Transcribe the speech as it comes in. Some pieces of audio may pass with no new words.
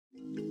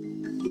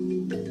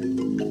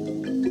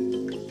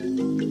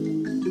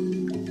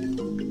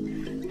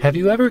Have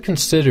you ever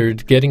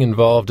considered getting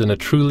involved in a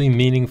truly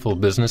meaningful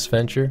business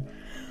venture?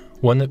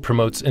 One that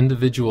promotes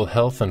individual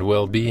health and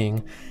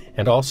well-being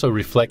and also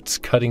reflects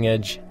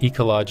cutting-edge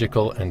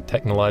ecological and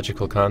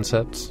technological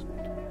concepts?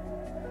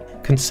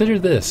 Consider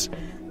this: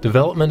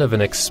 development of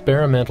an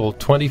experimental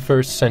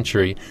 21st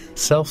century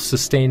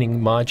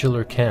self-sustaining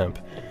modular camp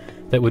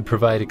that would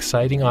provide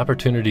exciting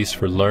opportunities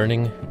for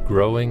learning,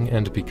 growing,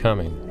 and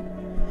becoming.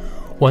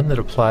 One that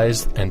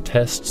applies and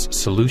tests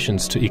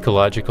solutions to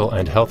ecological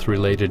and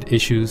health-related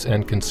issues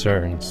and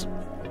concerns.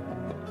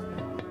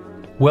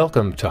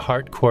 Welcome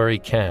to Quarry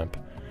Camp,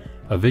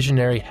 a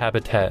visionary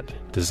habitat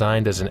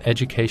designed as an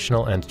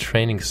educational and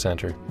training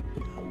center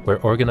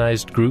where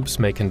organized groups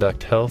may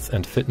conduct health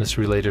and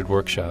fitness-related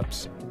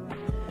workshops.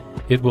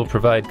 It will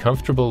provide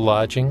comfortable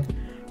lodging,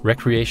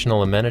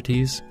 recreational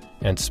amenities,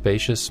 and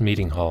spacious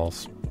meeting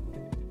halls.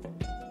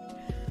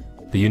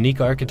 The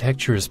unique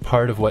architecture is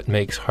part of what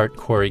makes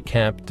Quarry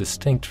Camp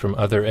distinct from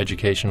other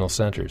educational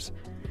centers.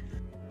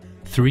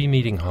 3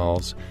 meeting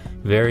halls,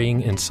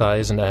 varying in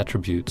size and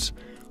attributes,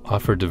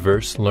 offer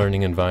diverse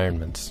learning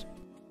environments.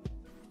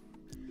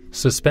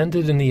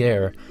 Suspended in the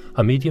air,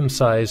 a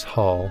medium-sized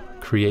hall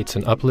creates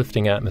an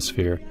uplifting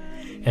atmosphere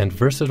and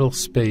versatile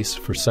space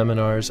for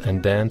seminars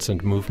and dance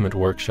and movement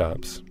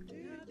workshops.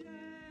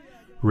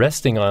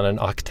 Resting on an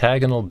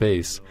octagonal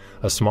base,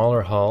 a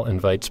smaller hall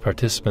invites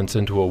participants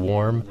into a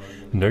warm,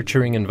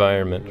 nurturing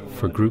environment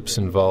for groups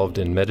involved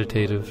in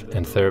meditative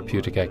and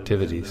therapeutic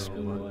activities.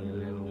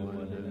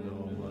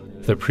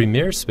 The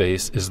premier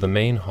space is the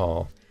main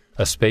hall,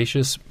 a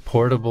spacious,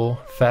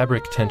 portable,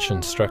 fabric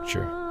tension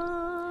structure.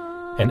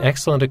 An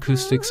excellent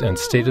acoustics and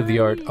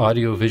state-of-the-art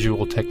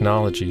audio-visual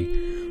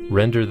technology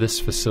render this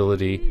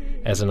facility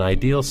as an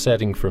ideal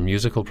setting for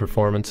musical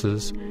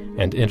performances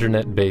and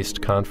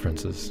internet-based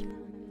conferences.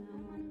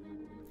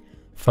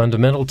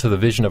 Fundamental to the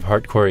vision of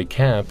Quarry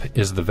Camp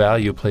is the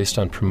value placed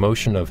on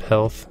promotion of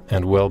health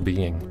and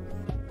well-being.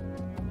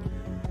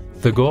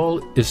 The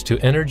goal is to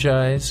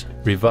energize,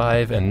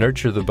 revive, and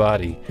nurture the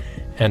body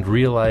and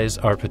realize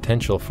our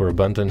potential for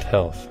abundant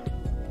health.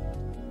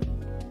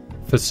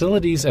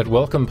 Facilities at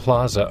Welcome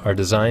Plaza are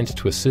designed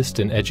to assist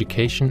in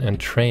education and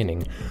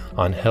training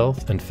on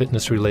health and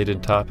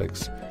fitness-related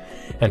topics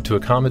and to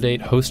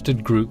accommodate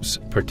hosted groups'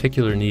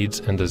 particular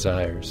needs and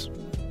desires.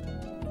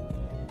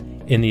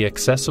 In the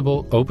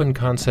accessible,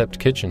 open-concept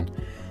kitchen,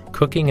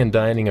 cooking and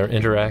dining are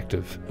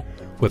interactive,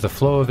 with a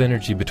flow of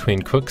energy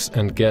between cooks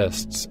and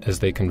guests as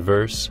they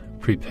converse,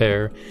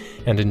 prepare,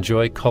 and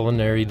enjoy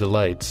culinary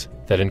delights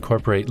that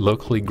incorporate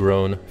locally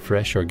grown,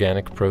 fresh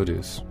organic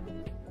produce.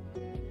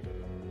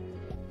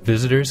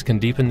 Visitors can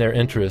deepen their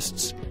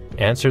interests,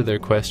 answer their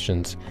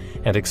questions,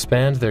 and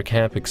expand their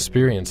camp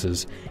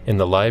experiences in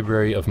the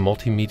library of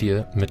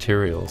multimedia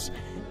materials,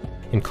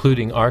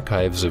 including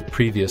archives of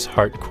previous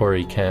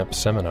Quarry Camp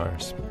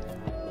seminars.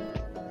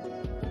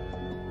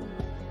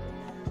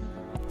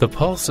 The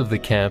pulse of the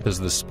camp is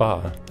the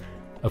spa,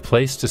 a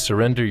place to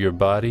surrender your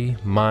body,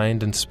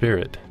 mind, and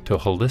spirit to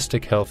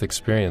holistic health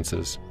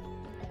experiences.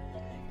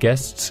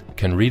 Guests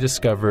can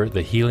rediscover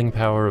the healing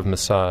power of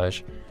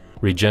massage,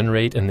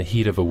 regenerate in the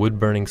heat of a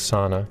wood-burning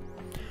sauna,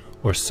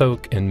 or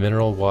soak in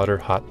mineral water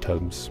hot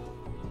tubs.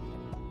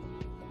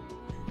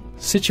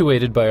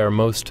 Situated by our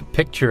most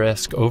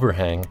picturesque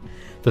overhang,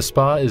 the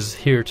spa is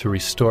here to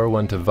restore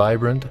one to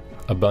vibrant,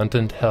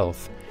 abundant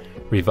health,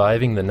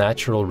 reviving the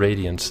natural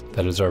radiance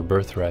that is our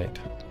birthright.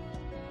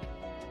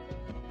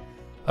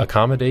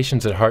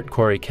 Accommodations at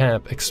Quarry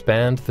Camp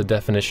expand the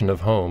definition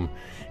of home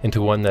into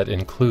one that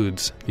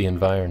includes the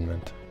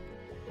environment.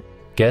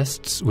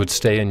 Guests would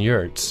stay in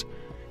yurts,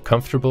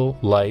 comfortable,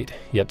 light,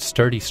 yet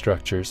sturdy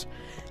structures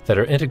that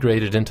are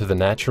integrated into the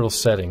natural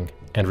setting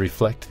and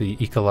reflect the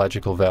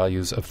ecological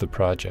values of the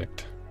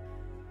project.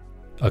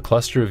 A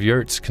cluster of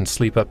yurts can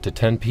sleep up to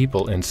 10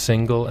 people in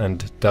single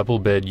and double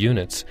bed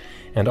units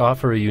and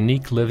offer a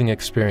unique living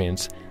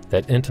experience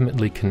that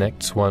intimately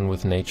connects one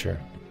with nature.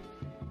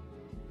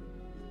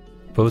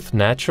 Both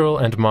natural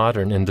and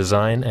modern in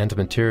design and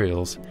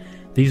materials,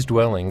 these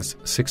dwellings,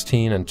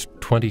 16 and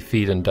 20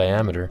 feet in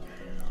diameter,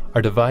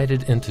 are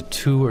divided into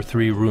 2 or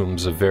 3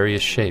 rooms of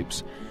various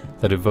shapes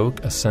that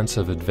evoke a sense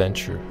of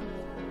adventure.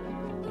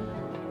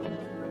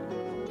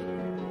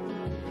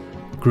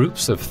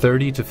 Groups of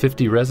 30 to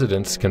 50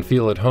 residents can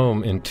feel at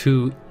home in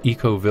 2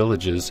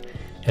 eco-villages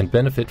and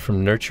benefit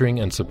from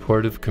nurturing and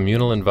supportive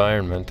communal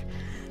environment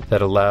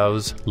that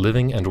allows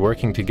living and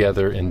working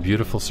together in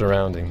beautiful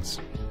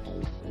surroundings.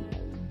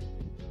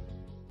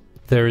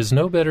 There is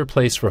no better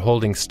place for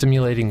holding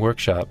stimulating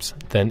workshops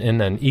than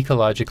in an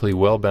ecologically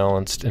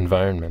well-balanced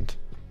environment.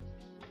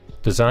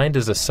 Designed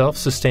as a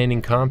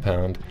self-sustaining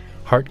compound,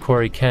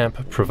 Quarry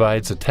Camp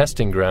provides a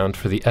testing ground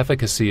for the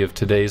efficacy of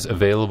today's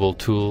available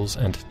tools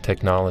and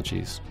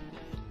technologies.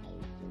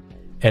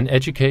 An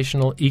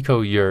educational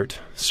eco-yurt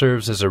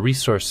serves as a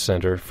resource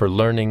center for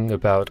learning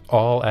about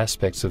all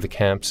aspects of the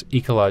camp's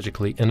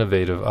ecologically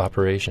innovative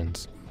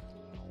operations.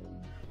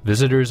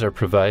 Visitors are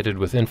provided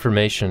with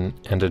information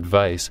and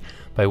advice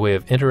by way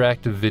of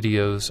interactive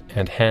videos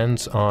and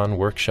hands-on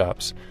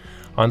workshops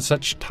on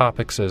such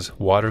topics as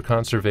water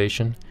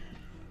conservation,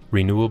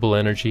 renewable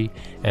energy,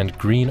 and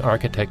green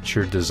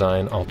architecture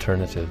design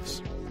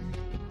alternatives.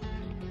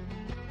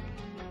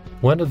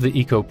 One of the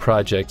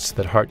eco-projects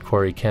that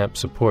Quarry Camp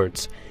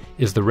supports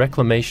is the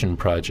Reclamation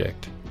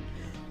Project,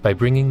 by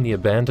bringing the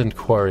abandoned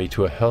quarry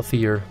to a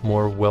healthier,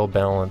 more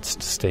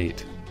well-balanced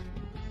state.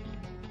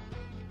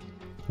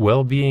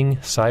 Wellbeing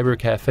Cyber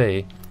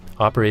Cafe,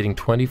 operating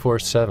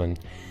 24/7,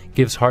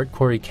 gives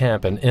Quarry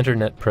Camp an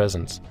internet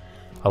presence,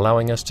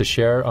 allowing us to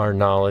share our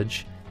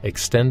knowledge,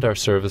 extend our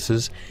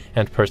services,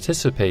 and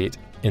participate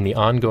in the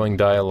ongoing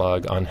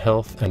dialogue on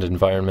health and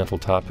environmental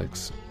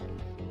topics.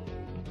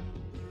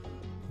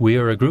 We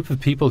are a group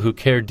of people who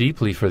care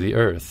deeply for the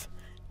earth,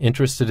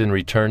 interested in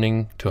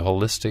returning to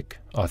holistic,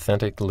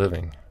 authentic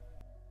living.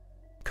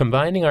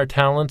 Combining our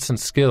talents and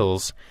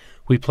skills,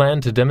 we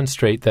plan to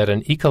demonstrate that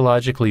an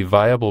ecologically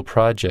viable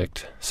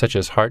project, such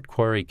as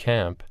Quarry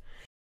Camp,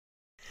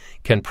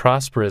 can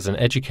prosper as an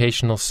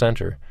educational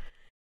center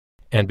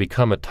and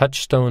become a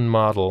touchstone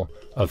model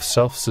of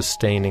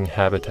self-sustaining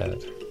habitat.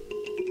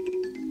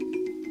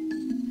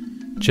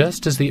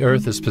 Just as the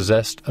earth is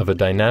possessed of a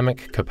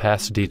dynamic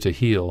capacity to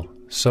heal,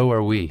 so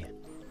are we.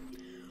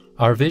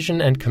 Our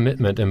vision and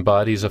commitment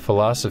embodies a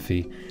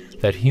philosophy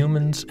that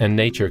humans and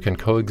nature can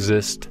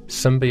coexist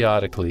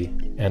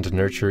symbiotically and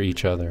nurture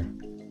each other.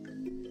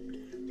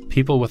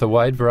 People with a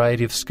wide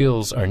variety of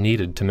skills are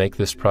needed to make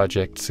this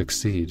project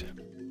succeed.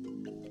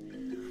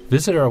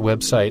 Visit our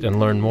website and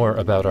learn more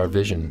about our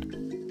vision.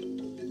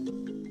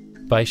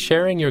 By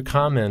sharing your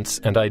comments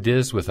and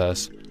ideas with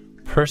us,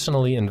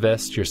 personally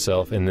invest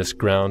yourself in this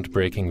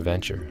groundbreaking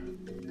venture.